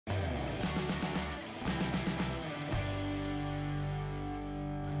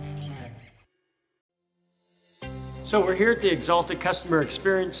So we're here at the Exalted Customer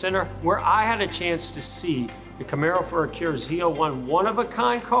Experience Center where I had a chance to see the Camaro ZL1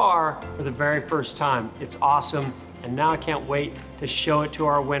 one-of-a-kind car for the very first time. It's awesome, and now I can't wait to show it to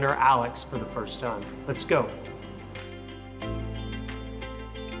our winner, Alex, for the first time. Let's go.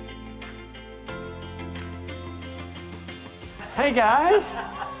 Hey guys,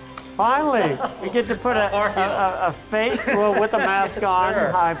 finally we get to put a face with a mask on.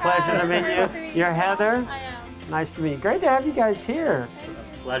 Sir. Hi, pleasure to meet you. You're Heather. I am. Nice to meet you. Great to have you guys here. It's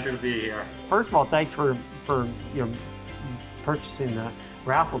a pleasure to be here. First of all, thanks for purchasing the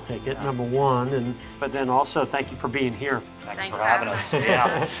raffle ticket, number one, but then also thank you for being here. Thanks for having us.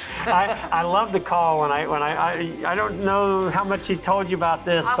 Yeah. I love the call when I don't know how much he's told you about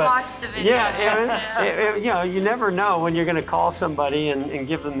this, I but watched the video. Yeah, you never know when you're going to call somebody and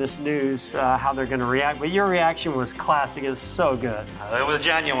give them this news how they're going to react. But your reaction was classic. It was so good. It was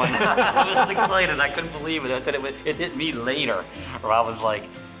genuine. I was excited. I couldn't believe it. I said it hit me later, or I was like,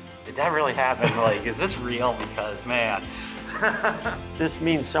 did that really happen? Like, is this real? Because man. This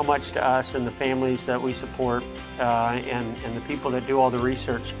means so much to us and the families that we support and the people that do all the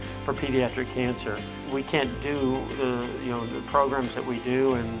research for pediatric cancer. We can't do the programs that we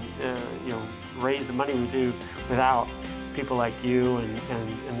do and raise the money we do without people like you and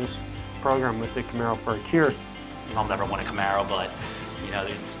this program with the Camaro for a Cure. I'll never win a Camaro, but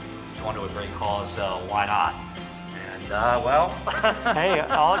it's going to a great cause, so why not? And well. Hey,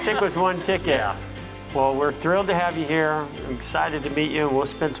 all it took was one ticket. Yeah. Well, we're thrilled to have you here. I'm excited to meet you, and we'll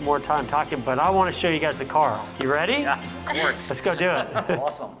spend some more time talking, but I want to show you guys the car. You ready? Yes, of course. Let's go do it.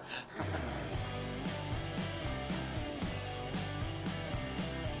 Awesome.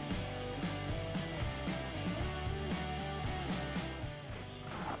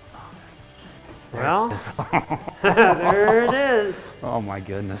 Well, there it is. Oh my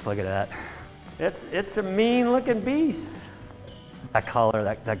goodness, look at that. It's a mean-looking beast. That color,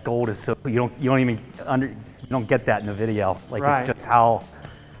 that gold is so, you don't get that in the video. Like Right. it's just how.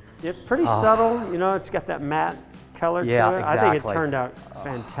 It's pretty subtle, it's got that matte color to it. Yeah, exactly. I think it turned out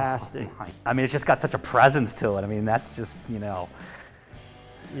fantastic. I mean, it's just got such a presence to it. I mean, that's just,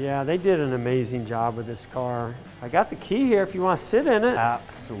 Yeah, they did an amazing job with this car. I got the key here if you want to sit in it.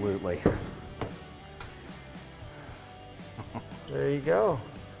 Absolutely. There you go.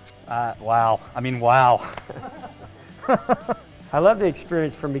 Wow. I mean, wow. I love the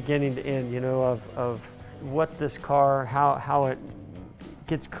experience from beginning to end, of what this car, how it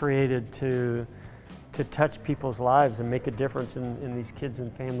gets created to touch people's lives and make a difference in these kids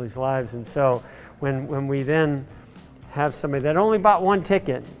and families' lives. And so when we then have somebody that only bought one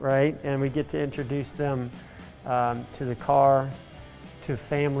ticket, right, and we get to introduce them to the car, to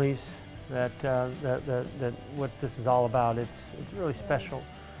families, that what this is all about, it's really special.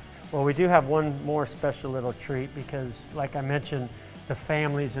 Well, we do have one more special little treat because, like I mentioned, the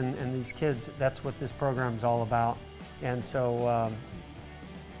families and these kids, that's what this program is all about. And so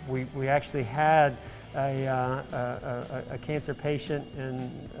we actually had a cancer patient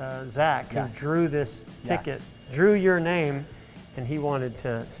in Zach who drew this ticket, drew your name, and he wanted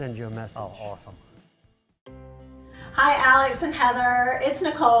to send you a message. Oh, awesome. Hi Alex and Heather, it's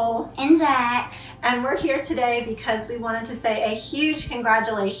Nicole And Zach. and we're here today because we wanted to say a huge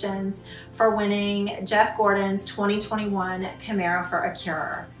congratulations for winning Jeff Gordon's 2021 Camaro for a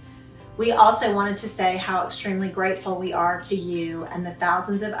Cure. We also wanted to say how extremely grateful we are to you and the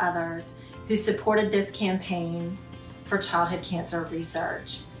thousands of others who supported this campaign for childhood cancer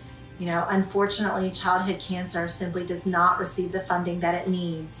research. Unfortunately, childhood cancer simply does not receive the funding that it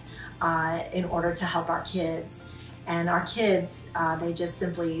needs in order to help our kids. And our kids,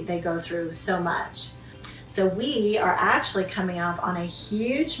 they go through so much. So we are actually coming up on a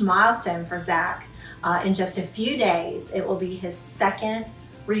huge milestone for Zach. In just a few days, it will be his second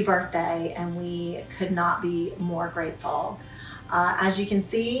rebirthday, and we could not be more grateful. As you can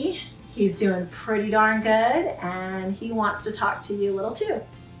see, he's doing pretty darn good, and he wants to talk to you a little too.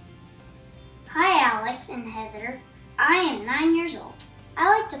 Hi Alex and Heather. I am 9 years old. I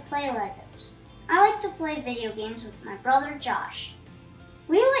like to play Legos. I like to play video games with my brother Josh.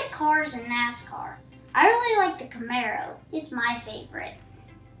 We like cars and NASCAR. I really like the Camaro. It's my favorite.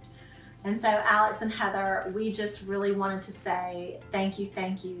 And so Alex and Heather, we just really wanted to say thank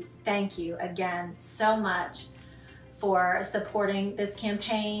you again so much for supporting this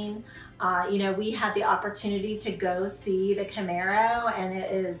campaign. We had the opportunity to go see the Camaro, and it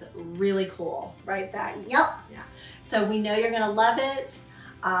is really cool, right Zach? Yep. Yeah. So we know you're gonna love it.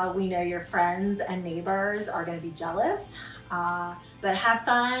 We know your friends and neighbors are gonna be jealous, but have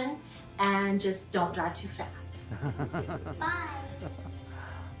fun and just don't drive too fast. Bye.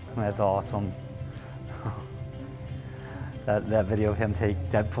 That's awesome. that video of him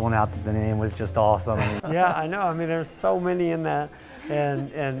pulling out the name was just awesome. Yeah, I know. I mean, there's so many in that,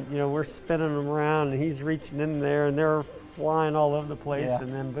 and you know, we're spinning them around, and he's reaching in there, and they're flying all over the place, Yeah. and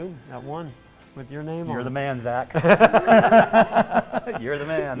then boom, that one with your name on. You're the man, Zach. You're the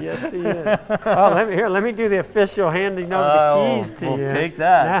man. Yes, he is. Oh, let me do the official handing over the keys to you. Well, take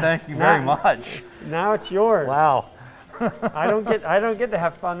that. Now, Thank you very much. Now it's yours. Wow. I don't get to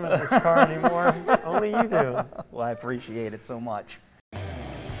have fun with this car anymore. Only you do. Well, I appreciate it so much.